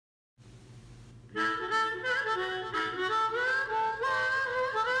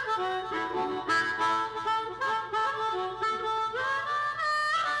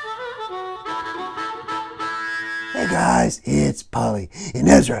guys, it's Polly. In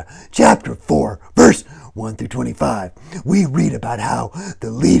Ezra chapter 4, verse 1 through 25, we read about how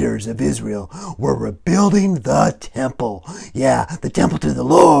the leaders of Israel were rebuilding the temple. Yeah, the temple to the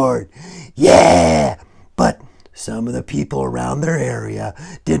Lord. Yeah, but some of the people around their area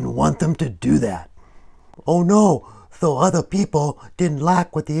didn't want them to do that. Oh no, so other people didn't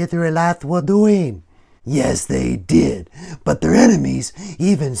like what the Israelites were doing. Yes, they did. But their enemies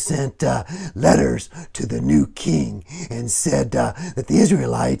even sent letters to the new king and said that the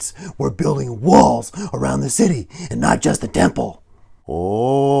Israelites were building walls around the city and not just the temple.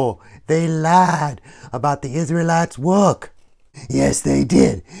 Oh, they lied about the Israelites' work. Yes, they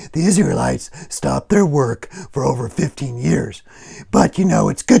did. The Israelites stopped their work for over 15 years. But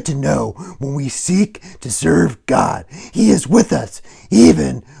it's good to know when we seek to serve God, He is with us,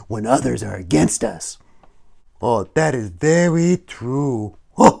 even when others are against us. Oh, that is very true.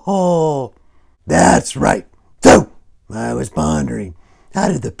 Ho ho! That's right. So, I was pondering, how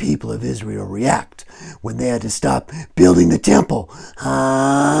did the people of Israel react when they had to stop building the temple?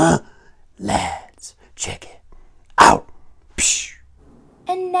 Let's check it out. Psh.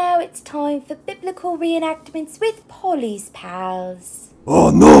 And now it's time for biblical reenactments with Polly's pals.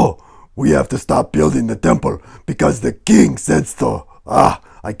 Oh no! We have to stop building the temple because the king said so.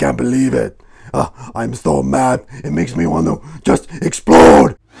 I can't believe it. I'm so mad, it makes me want to just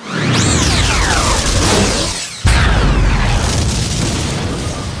explode!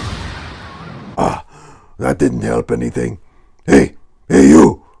 That didn't help anything. Hey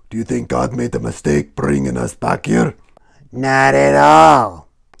you! Do you think God made a mistake bringing us back here? Not at all.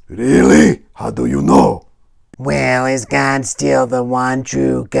 Really? How do you know? Well, is God still the one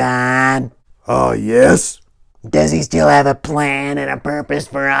true God? Yes. Does He still have a plan and a purpose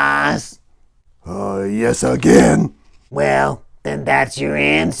for us? Yes again. Well, then that's your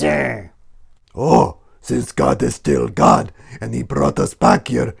answer. Oh, since God is still God and He brought us back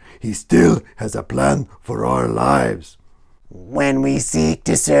here, He still has a plan for our lives. When we seek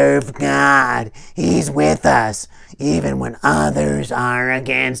to serve God, He's with us, even when others are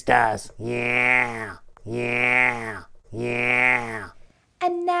against us. Yeah.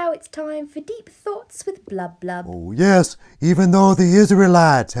 And now it's time for Deep Thoughts with Blub Blub. Oh yes, even though the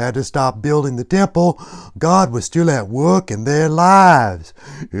Israelites had to stop building the temple, God was still at work in their lives.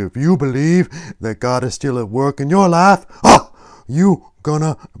 If you believe that God is still at work in your life, you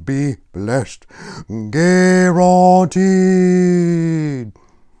gonna be blessed. Guaranteed.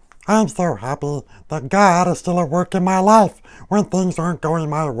 I'm so happy that God is still at work in my life when things aren't going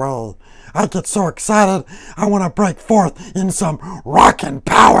my way. I get so excited, I want to break forth in some rockin'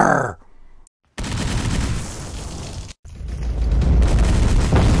 power.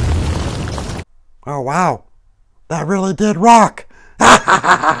 Oh wow, that really did rock.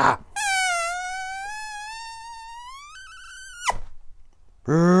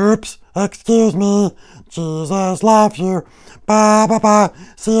 Oops, excuse me. Jesus loves you. Bye bye bye.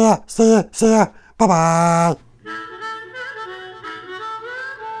 See ya. Bye bye.